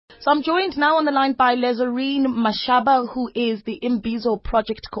So I'm joined now on the line by Lezorine Mashaba, who is the Imbizo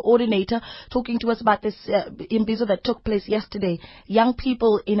project coordinator, talking to us about this Imbizo that took place yesterday. Young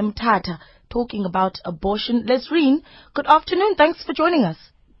people in Mthatha talking about abortion. Lezorine, good afternoon. Thanks for joining us.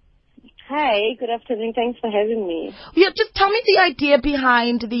 Hi, good afternoon. Thanks for having me. Yeah, just tell me the idea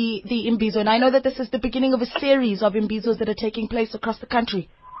behind the Imbizo. And I know that this is the beginning of a series of Imbizos that are taking place across the country.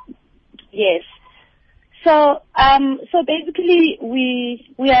 Yes. So basically,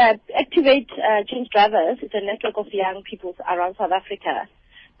 we are Activate Change Drivers. It's a network of young people around South Africa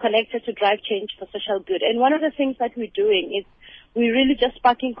connected to drive change for social good. And one of the things that we're doing is we're really just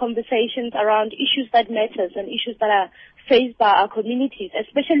sparking conversations around issues that matters and issues that are faced by our communities,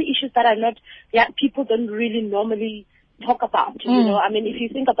 especially issues that are not, people don't really normally talk about. You know, I mean, if you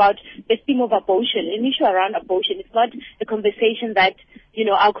think about the theme of abortion, an issue around abortion, it's not a conversation that, you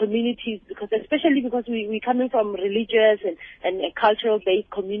know, our communities, especially because we're coming from religious and cultural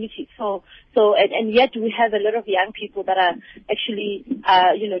based communities. And yet we have a lot of young people that are actually,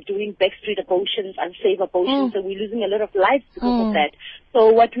 doing backstreet abortions, unsafe abortions. So we're losing a lot of lives because of that.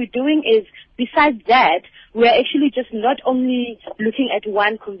 So what we're doing is, besides that, we're actually just not only looking at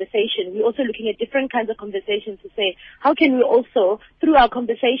one conversation, we're also looking at different kinds of conversations to say, how can we also, through our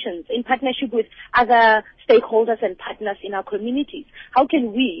conversations, in partnership with other stakeholders and partners in our communities, how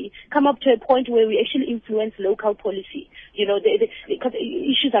can we come up to a point where we actually influence local policy? You know, because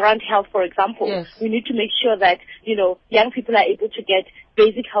issues around health, for example, we need to make sure that, you know, young people are able to get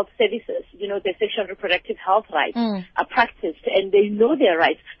basic health services, you know, their sexual and reproductive health rights are practiced and they know their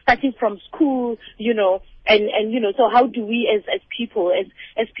rights, starting from school, you know, and you know, so how do we as people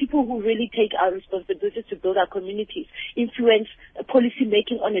who really take our responsibilities to build our communities, influence policy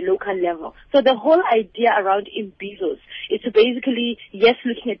making on a local level? So the whole idea around Imbizos is to basically,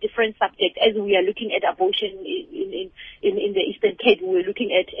 looking at different subjects, as we are looking at abortion in the Eastern Cape, we're looking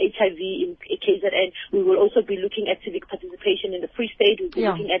at HIV in KZN, we will also be looking at civic participation in the Free State, we'll be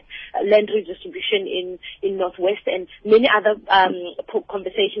looking at land redistribution in Northwest, and many other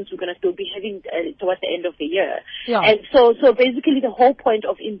conversations we're going to still be having towards the end of the year. And so basically the whole point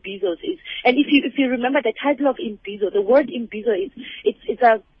of Imbizos is, and if you remember the title of Imbizo, the word Imbizo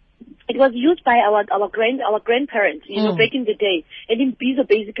it was used by our grandparents, you know, back in the day. And Imbizo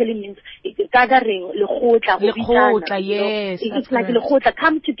basically means gathering, lekgotla, yes. It's like lekgotla,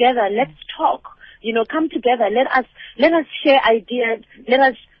 come together, let's talk. You know, come together, let us share ideas, let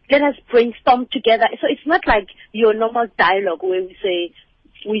us brainstorm together. So it's not like your normal dialogue where we say,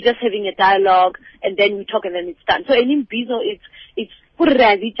 we're just having a dialogue and then we talk and then it's done. So in Imbizo, it's we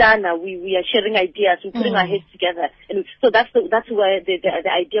are sharing ideas, we're putting our heads together, and so that's where the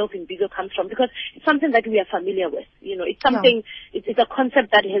idea of Imbizo comes from, because it's something that we are familiar with. You know, it's something, it's a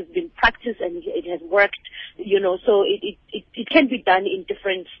concept that has been practiced and it has worked. You know, so it can be done in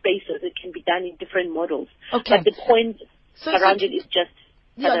different spaces, it can be done in different models. But the point around it is just.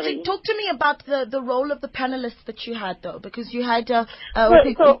 Talk to me about the role of the panelists that you had, though, because you had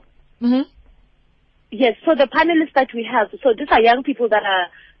Yes, so the panelists that we have, so these are young people that are,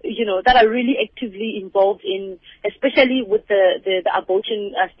 you know, that are really actively involved in, especially with the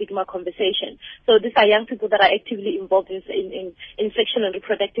abortion stigma conversation. So these are young people that are actively involved in sexual and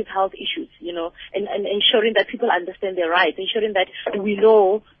reproductive health issues, you know, and ensuring that people understand their rights, ensuring that we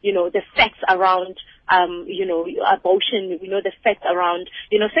know, you know, the facts around abortion, we know the facts around,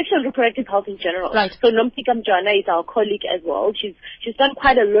 you know, sexual and reproductive health in general. So Nomtika Mjwana is our colleague as well. She's done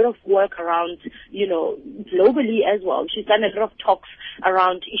quite a lot of work around, you know, globally as well. She's done a lot of talks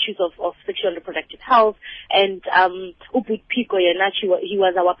around issues of sexual and reproductive health. And Piko Yenachi, he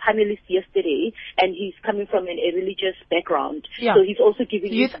was our panelist yesterday, and he's coming from a religious background. So he's also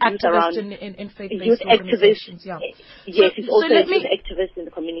giving youth views around in faith-based youth activists. Yes, he's also a youth activist in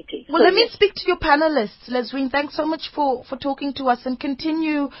the community. Well, let me speak to your panelists. Lezorine, thanks so much for talking to us, and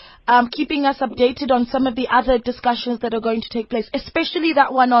continue keeping us updated on some of the other discussions that are going to take place, especially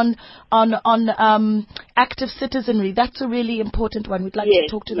that one on active citizenry. That's a really important one. We'd like to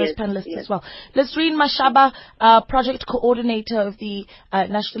talk to those panelists as well. Lezorine Mashaba, project coordinator of the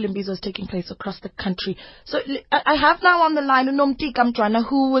National Imbizo, is taking place across the country. So I have now on the line Nomtika Mjwana,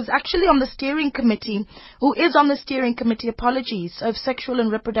 who is on the steering committee of Sexual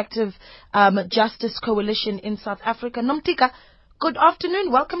and Reproductive Justice Coalition in South Africa. Nomtika, good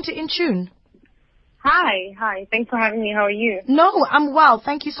afternoon. Welcome to In Tune. Hi. Thanks for having me. How are you? No, I'm well.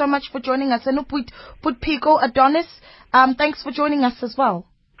 Thank you so much for joining us. And put Pico Adonis, thanks for joining us as well.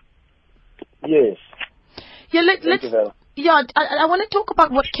 Yes. Yeah, Yeah, I want to talk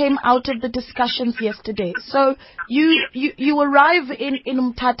about what came out of the discussions yesterday. So you arrive in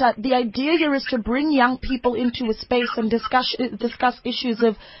Mthatha. The idea here is to bring young people into a space and discuss issues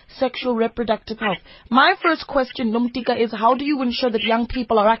of sexual reproductive health. My first question, Nomtika, is how do you ensure that young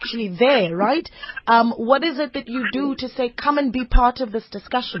people are actually there, right? What is it that you do to say, come and be part of this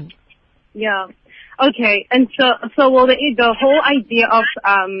discussion? Yeah. Okay. And so well, the whole idea of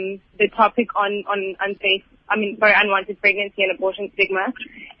the topic on unsafe, unwanted pregnancy and abortion stigma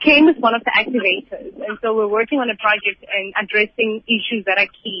came as one of the activators. And so we're working on a project and addressing issues that are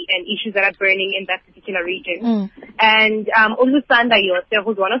key and issues that are burning in that particular region. And Ulusanda Yose,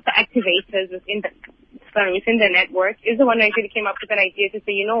 who's one of the activators within the network, is the one who actually came up with an idea to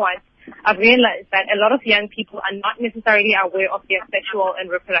say, you know what, I've realized that a lot of young people are not necessarily aware of their sexual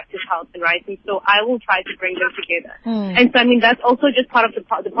and reproductive health and rights, and so I will try to bring them together. And so, that's also just part of the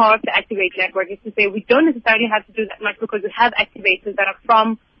power of the Activate Network, is to say we don't necessarily have to do that much because we have activators that are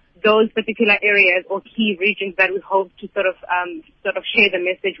from those particular areas or key regions that we hope to sort of share the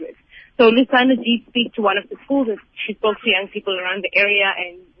message with. So Lusana did speak to one of the schools, and she spoke to young people around the area,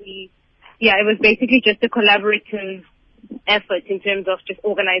 and it was basically just a collaborative effort in terms of just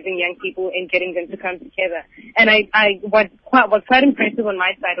organizing young people and getting them to come together. And what was quite impressive on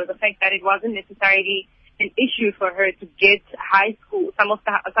my side was the fact that it wasn't necessarily an issue for her to get high school.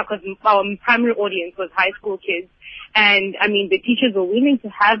 Because our primary audience was high school kids. And the teachers were willing to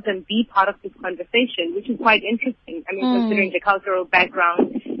have them be part of this conversation, which is quite interesting. Considering the cultural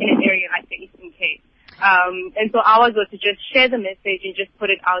background in an area like the Eastern Cape. And so ours was to just share the message and just put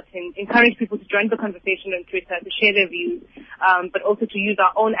it out and encourage people to join the conversation on Twitter, to share their views, but also to use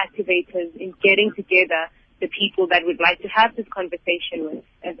our own activators in getting together the people that we'd like to have this conversation with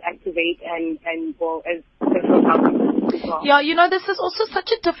as Activate and as sexual health as well. Yeah, this is also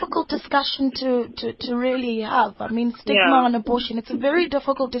such a difficult discussion to really have. Stigma on abortion, it's a very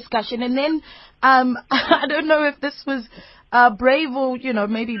difficult discussion. And then, I don't know if this was brave or,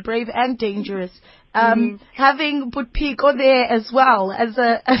 maybe brave and dangerous. Having Putpiko there as well as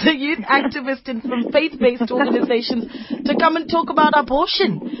a youth activist and from faith-based organizations to come and talk about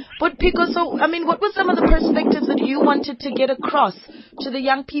abortion. Putpiko, so what were some of the perspectives that you wanted to get across to the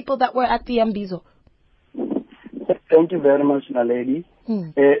young people that were at the Imbizo? Thank you very much, Naledi.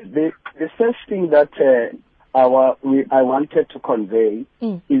 The first thing that I wanted to convey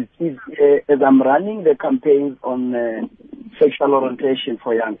is as I'm running the campaigns on sexual orientation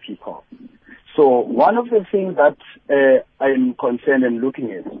for young people. So one of the things that I'm concerned and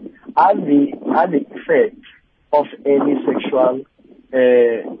looking at are the effects of any sexual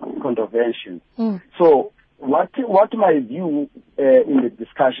contravention. So what my view in the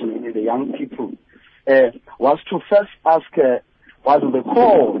discussion in the young people was to first ask what is the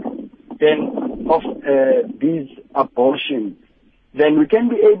cause then of these abortions. Then we can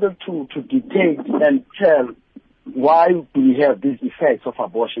be able to detect and tell why do we have these effects of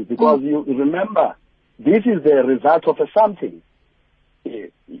abortion? Because you remember, this is the result of something.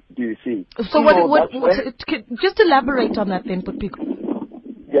 Do you see? So just elaborate on that then, Putpiko.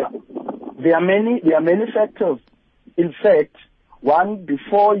 Yeah. There are many factors. In fact, one,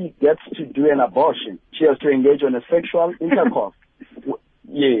 before he gets to do an abortion, she has to engage on a sexual intercourse.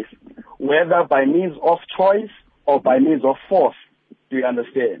 Yes. Whether by means of choice or by means of force. Do you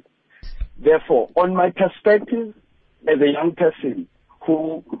understand? Therefore, on my perspective, as a young person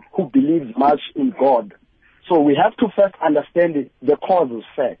who believes much in God, so we have to first understand the causes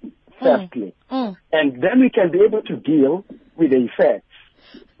firstly. And then we can be able to deal with the effects.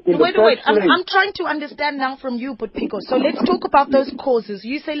 Wait. I'm trying to understand now from you, Putpiko. So let's talk about those causes.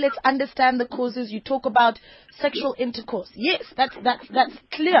 You say let's understand the causes. You talk about sexual intercourse. Yes, that's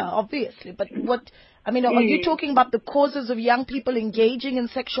clear, obviously. But are you talking about the causes of young people engaging in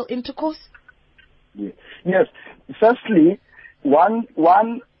sexual intercourse? Yes. Firstly, the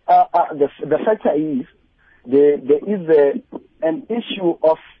factor is there is an issue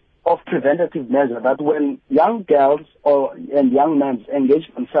of preventative measure that when young girls and young men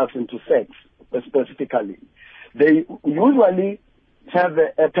engage themselves into sex specifically, they usually have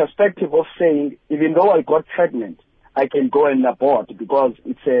a perspective of saying, even though I got pregnant, I can go and abort because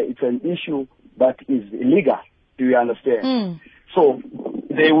it's an issue that is illegal. Do you understand? So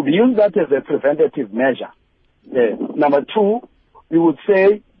they would use that as a preventative measure. Number two, we would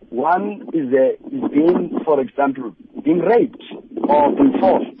say one is being, for example, being raped or being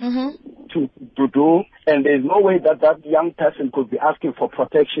forced to do, and there's no way that young person could be asking for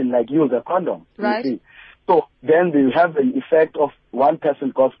protection like use a condom. Right. You see. So then you have the effect of one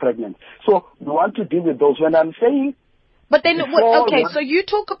person got pregnant. So we want to deal with those. When I'm saying But then, okay, so you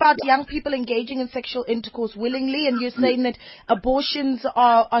talk about young people engaging in sexual intercourse willingly, and you're saying that abortions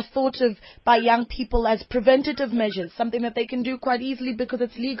are thought of by young people as preventative measures, something that they can do quite easily because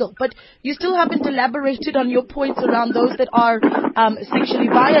it's legal. But you still haven't elaborated on your points around those that are sexually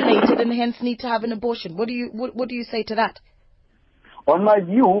violated and hence need to have an abortion. What do you say to that? On my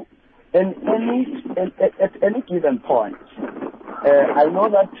view, at any given point, I know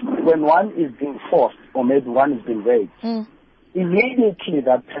that when one is being forced or maybe one is being raped, immediately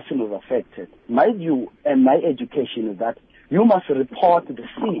that person is affected. My view and my education is that you must report the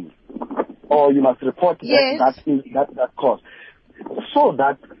scene, or you must report that cause, so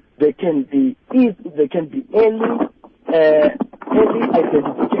that there can be early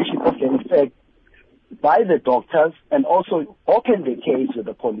identification of the effect by the doctors, and also open the case with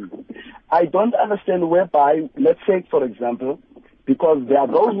the police. I don't understand whereby, let's say, for example, because there are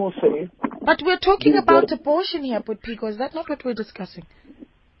those who say... But we're talking about abortion here, Pico. Is that not what we're discussing?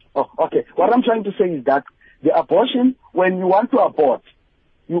 Oh, okay. What I'm trying to say is that the abortion, when you want to abort,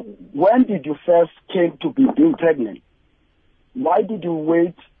 when did you first came to being pregnant? Why did you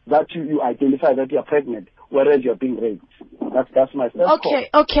wait that you identify that you're pregnant, whereas you're being raped? That's my first call.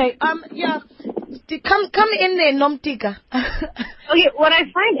 Okay. Yeah. Come in there, Nomtika. Okay, what I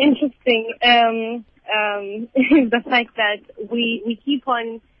find interesting is the fact that we keep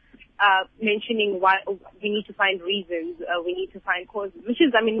on mentioning why we need to find reasons, we need to find causes, which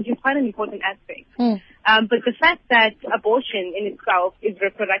is quite an important aspect. But the fact that abortion in itself is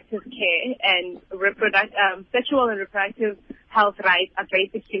reproductive care and sexual and reproductive health rights are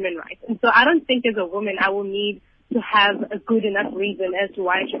basic human rights. And so I don't think as a woman I will need to have a good enough reason as to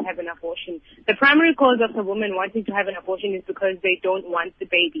why I should have an abortion. The primary cause of a woman wanting to have an abortion is because they don't want the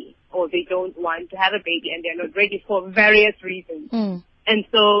baby, or they don't want to have a baby and they're not ready for various reasons. And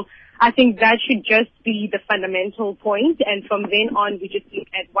so I think that should just be the fundamental point, and from then on we just look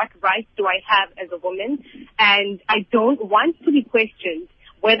at what rights do I have as a woman, and I don't want to be questioned,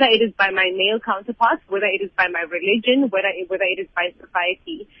 whether it is by my male counterparts, whether it is by my religion, whether it is by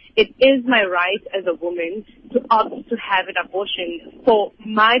society. It is my right as a woman to opt to have an abortion for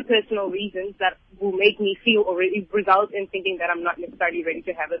my personal reasons that will make me feel or result in thinking that I'm not necessarily ready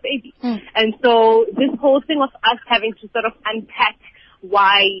to have a baby. And so this whole thing of us having to sort of unpack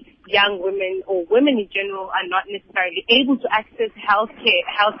why young women or women in general are not necessarily able to access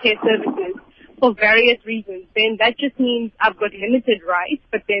healthcare services for various reasons, then that just means I've got limited rights,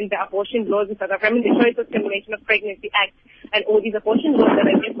 but then the abortion laws in South Africa, the Choice of Termination of Pregnancy Act and all these abortion laws that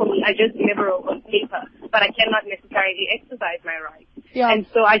are there for me are just liberal on paper, but I cannot necessarily exercise my rights. And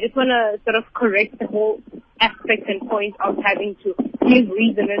so I just want to sort of correct the whole aspect and point of having to give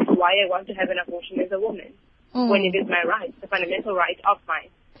reason as to why I want to have an abortion as a woman, when it is my right, the fundamental right of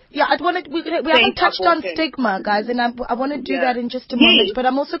mine. Yeah, we haven't touched on stigma, guys, and I want to do that in just a moment. But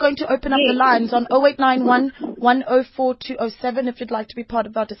I'm also going to open up the lines on 0891 104 207 if you'd like to be part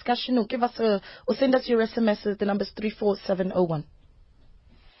of our discussion, or give us or send us your SMSs. The number's 34701.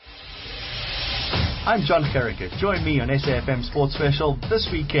 I'm John Carricker. Join me on SAFM Sports Special this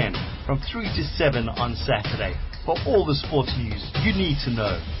weekend from 3 to 7 on Saturday for all the sports news you need to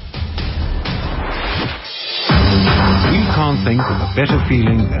know. We can't think of a better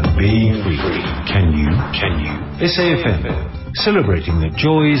feeling than being free. Can you? SAFM, celebrating the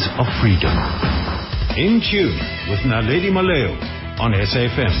joys of freedom. In tune with Naledi Moleo on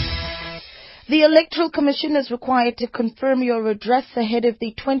SAFM. The Electoral Commission is required to confirm your address ahead of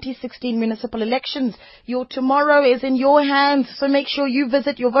the 2016 municipal elections. Your tomorrow is in your hands, so make sure you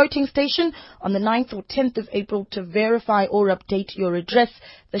visit your voting station on the 9th or 10th of April to verify or update your address.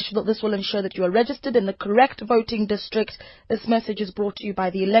 This will ensure that you are registered in the correct voting district. This message is brought to you by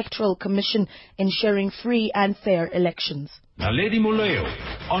the Electoral Commission, ensuring free and fair elections. Naledi Moleo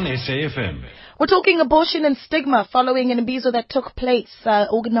on SAFM. We're talking abortion and stigma following an Imbizo that took place,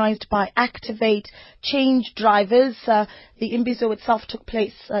 organized by Activate Change Drivers. The Imbizo itself took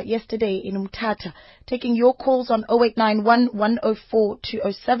place yesterday in Umtata. Taking your calls on 0891 104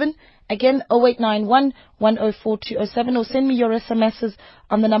 207. Again, 0891 104 207, or send me your SMSs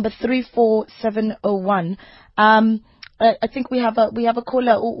on the number 34701. I think we have a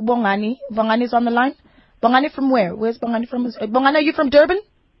caller, Bongani. Bongani is on the line. Bongani from where? Where's Bongani from? Bongani, are you from Durban?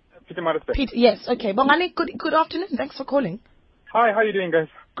 Peter, yes, okay. Bongani, good afternoon. Thanks for calling. Hi, how are you doing, guys?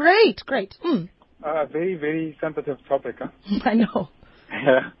 Great. Very, very sensitive topic, huh? I know.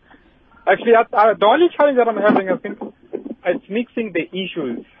 Yeah. Actually, the only challenge that I'm having, I think, it's mixing the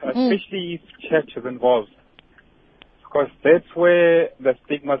issues, especially if church is involved. Because that's where the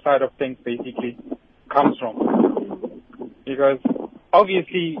stigma side of things basically comes from. Because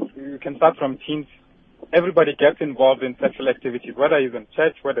obviously, you can start from teens everybody gets involved in sexual activities, whether it's in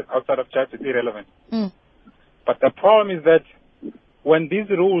church, whether it's outside of church, it's irrelevant. But the problem is that when these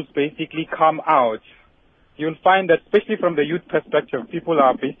rules basically come out, you'll find that, especially from the youth perspective, people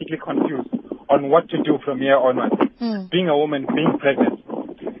are basically confused on what to do from here onwards. Being a woman, being pregnant.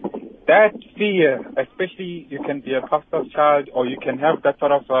 That fear, especially you can be a pastor's child, or you can have that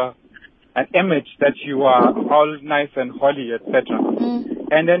sort of an image that you are all nice and holy, etc.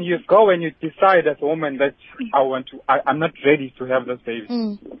 And then you go and you decide as a woman that I'm not ready to have this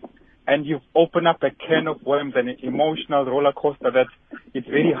baby. And you've opened up a can of worms and an emotional roller coaster that it's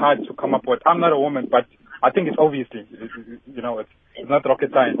very hard to come up with. I'm not a woman, but I think it's obviously, it's not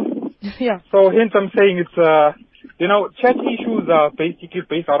rocket science. Yeah. So hence I'm saying it's, church issues are basically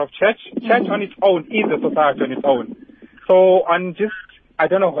based out of church. Church on its own is a society on its own. So I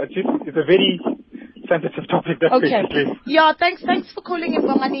don't know, it's a very sensitive topic, that's basically. Yeah, thanks for calling in,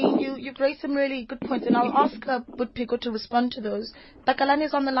 Bongani. You've raised some really good points, and I'll ask Butpiko to respond to those. Takalani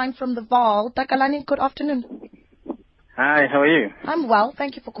is on the line from the Vaal. Takalani, good afternoon. Hi, how are you? I'm well,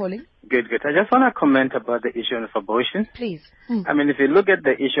 thank you for calling. Good. I just want to comment about the issue of abortion. Please. I mean, if you look at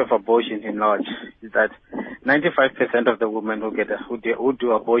the issue of abortion in large, is that 95% of the women who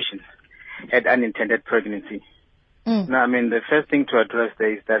do abortion had unintended pregnancy. Now, I mean, the first thing to address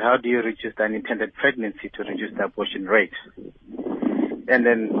there is that how do you reduce the unintended pregnancy to reduce the abortion rate? And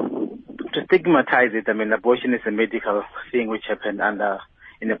then to stigmatize it, I mean, abortion is a medical thing which happened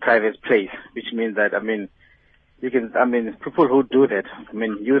in a private place, which means that, people who do that,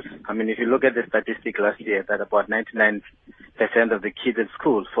 if you look at the statistic last year, that about 99% of the kids at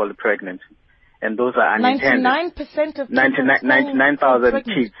school fall pregnant. And those are unintended. 99% of 99,000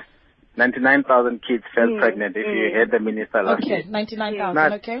 kids. 99,000 kids fell pregnant, if you heard the minister last year.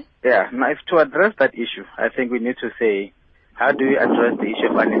 99,000, okay. Yeah, now if to address that issue, I think we need to say, how do we address the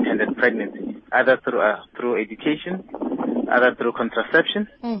issue of unintended pregnancy? Either through education, either through contraception.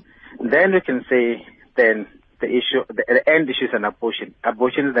 Then we can say, then the end issue is an abortion.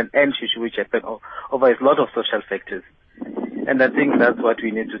 Abortion is an end issue which happens over a lot of social factors. And I think that's what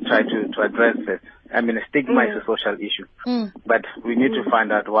we need to try to address it. I mean, a stigma is a social issue. But we need to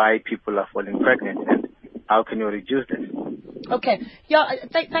find out why people are falling pregnant and how can you reduce this. Okay. Yeah,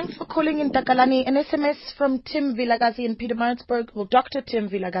 thanks for calling in, Takalani. An SMS from Tim Vilagazi in Pietermaritzburg, Dr. Tim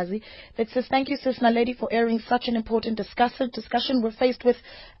Vilagazi, that says, thank you, Sis Naledi, for airing such an important discussion. We're faced with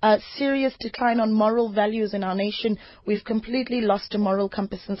a serious decline on moral values in our nation. We've completely lost a moral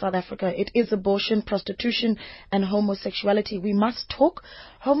compass in South Africa. It is abortion, prostitution, and homosexuality. We must talk.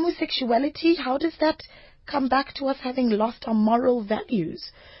 Homosexuality, how does that come back to us having lost our moral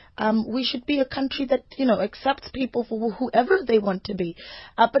values? We should be a country that, accepts people for whoever they want to be.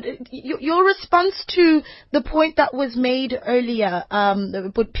 But your response to the point that was made earlier,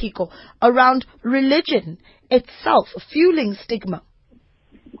 Butpiko, around religion itself fueling stigma.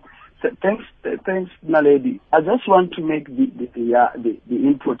 Thanks, Naledi. I just want to make the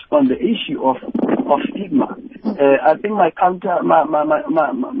input on the issue of stigma. I think my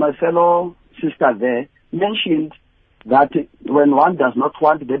fellow sister there mentioned that when one does not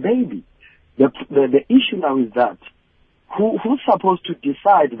want the baby, the issue now is that who's supposed to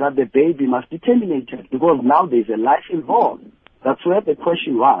decide that the baby must be terminated, because now there's a life involved. That's where the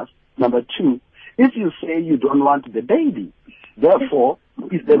question was. Number two, if you say you don't want the baby, therefore,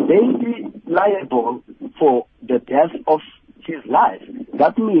 is the baby liable for the death of his life?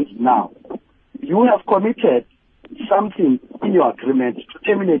 That means now you have committed something in your agreement to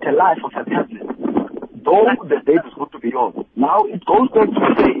terminate a life of a person. Though the baby is going to be yours. Now it goes back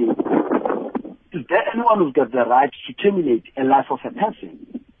to saying, is there anyone who's got the right to terminate a life of a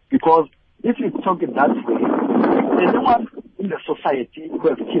person? Because if you talk it that way, anyone in the society who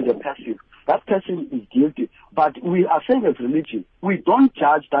has killed a person, that person is guilty. But we are saying as religion, we don't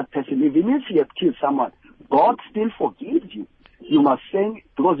judge that person. Even if you have killed someone, God still forgives you. You must say,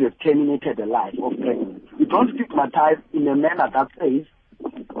 because you have terminated a life of pregnancy. You don't stigmatize in a manner that says,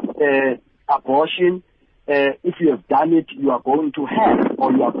 abortion, if you have done it, you are going to hell,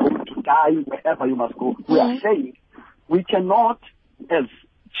 or you are going to die wherever you must go. We are saying we cannot, as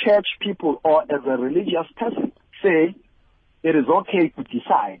church people or as a religious person, say it is okay to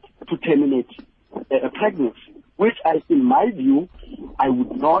decide to terminate a pregnancy, which in my view, I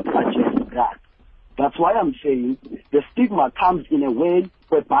would not suggest that. That's why I'm saying the stigma comes in a way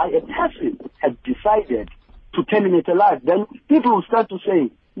whereby a person has decided to terminate a life. Then people will start to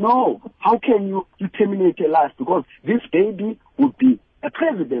say, no, how can you terminate a life? Because this baby would be a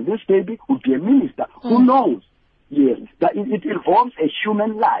president, this baby would be a minister. Who knows? Yes, that it involves a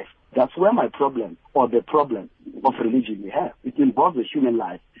human life. That's where my problem, or the problem of religion we have. It involves a human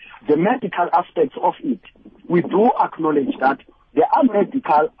life. the medical aspects of it, we do acknowledge that there are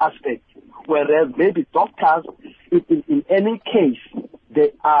medical aspects, whereas maybe doctors, in any case,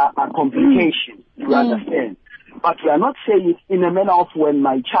 there are a complication, you understand. But we are not saying it in a manner of when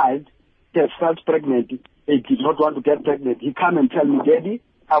my child has felt pregnant, he did not want to get pregnant. He come and tell me, Daddy,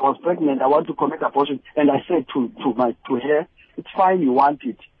 I was pregnant, I want to commit abortion. And I said to her, it's fine, you want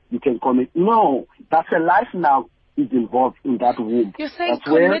it, you can commit. No, that's a life now is involved in that womb. You're saying that's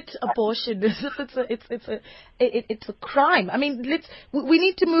commit abortion. It's a crime. I mean, we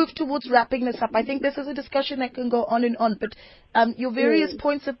need to move towards wrapping this up. I think this is a discussion that can go on and on, but your various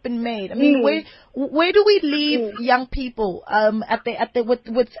points have been made. I mean, where do we leave young people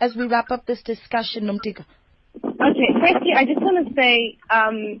as we wrap up this discussion, Nomtika? Okay, firstly, I just want to say,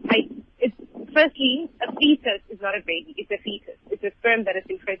 firstly, a fetus is not a baby; it's a fetus. It's a sperm that has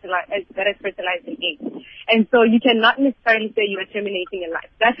been fertilized in eggs, and so you cannot necessarily say you are terminating a life.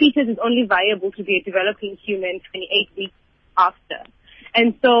 That fetus is only viable to be a developing human 28 weeks after.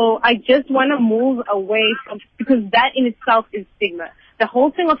 And so I just want to move away from, because that in itself is stigma. The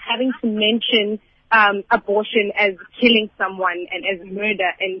whole thing of having to mention abortion as killing someone and as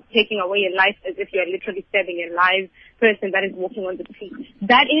murder and taking away a life as if you are literally stabbing a live person that is walking on the street.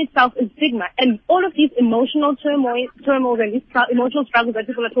 That in itself is stigma. And all of these emotional turmoils and these emotional struggles that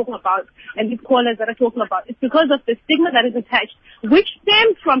people are talking about and these callers that are talking about, it's because of the stigma that is attached, which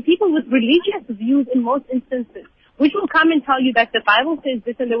stems from people with religious views in most instances, which will come and tell you that the Bible says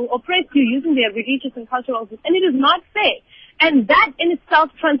this and they will oppress you using their religious and cultural views. And it is not fair. And that in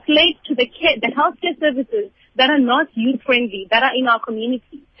itself translates to the healthcare services that are not youth-friendly, that are in our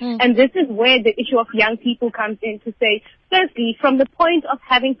community. And this is where the issue of young people comes in to say, firstly, from the point of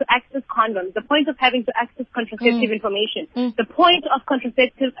having to access condoms, the point of having to access contraceptive information, the point of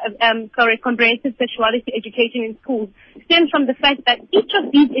comprehensive sexuality education in schools stems from the fact that each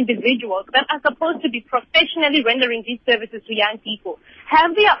of these individuals that are supposed to be professionally rendering these services to young people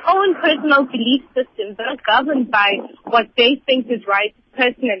have their own personal belief systems that are governed by what they think is right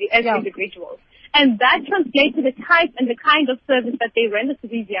personally as individuals. And that translates to the type and the kind of service that they render to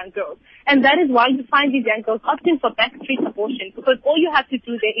these young girls. And that is why you find these young girls opting for backstreet abortion, because all you have to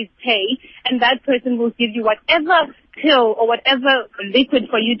do there is pay, and that person will give you whatever pill or whatever liquid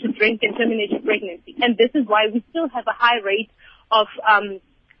for you to drink and terminate your pregnancy. And this is why we still have a high rate of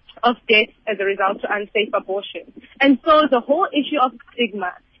death as a result of unsafe abortion. And so the whole issue of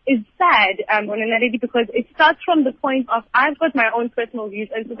stigma is sad, Naledi, because it starts from the point of I've got my own personal views,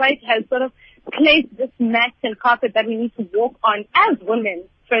 and society has sort of placed this mat and carpet that we need to walk on as women,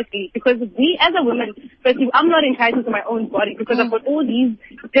 firstly, because we as a woman, firstly, I'm not entitled to my own body because I've got all these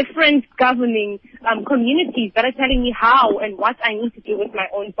different governing communities that are telling me how and what I need to do with my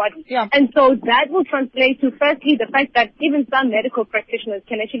own body. And so that will translate to, firstly, the fact that even some medical practitioners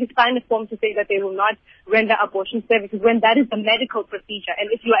can actually sign a form to say that they will not render abortion services when that is a medical procedure. And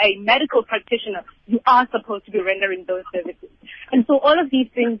if you are a medical practitioner, you are supposed to be rendering those services. And so all of these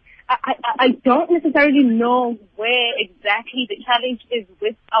things, I don't necessarily know where exactly the challenge is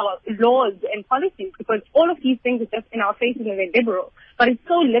with our laws and policies, because all of these things are just in our faces and they're liberal. But it's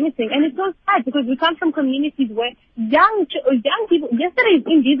so limiting, and it's so sad because we come from communities where young people. Yesterday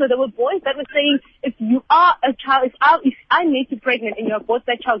in Imbizo, there were boys that were saying, if you are a child, if I make you pregnant and you abort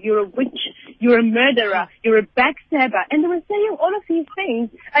that child, you're a witch, you're a murderer, you're a backstabber, and they were saying all of these things.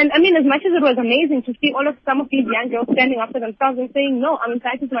 And I mean, as much as it was amazing to see some of these young girls standing up for themselves and saying, no, I'm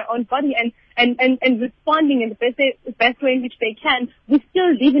entitled to my own body and responding in the best way in which they can, we still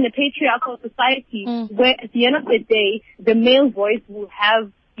live in a patriarchal society where at the end of the day, the male voice will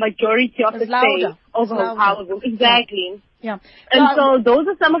have majority of the say over how powerful. Exactly. And so those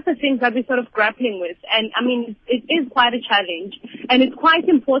are some of the things that we're sort of grappling with. And I mean, it is quite a challenge. And it's quite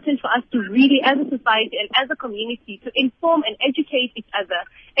important for us to really, as a society and as a community, to inform and educate each other,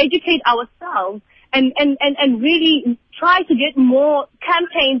 educate ourselves, and really try to get more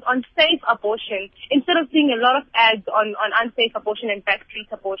campaigns on safe abortion instead of seeing a lot of ads on unsafe abortion and backstreet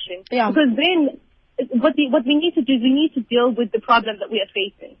abortion. Because then what we need to do is we need to deal with the problem that we are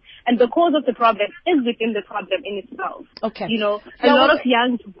facing. And the cause of the problem is within the problem in itself. Okay. You know, a lot of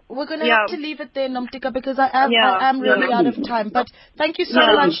young... We're going to have to leave it there, Nomtika, because I am really out of time. But thank you so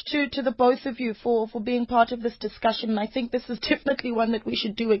much to the both of you for being part of this discussion. And I think this is definitely one that we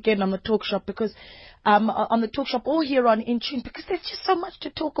should do again on the Talk Shop, because on the Talk Shop or here on In Tune, because there's just so much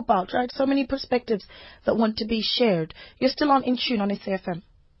to talk about, right? So many perspectives that want to be shared. You're still on In Tune on SAFM.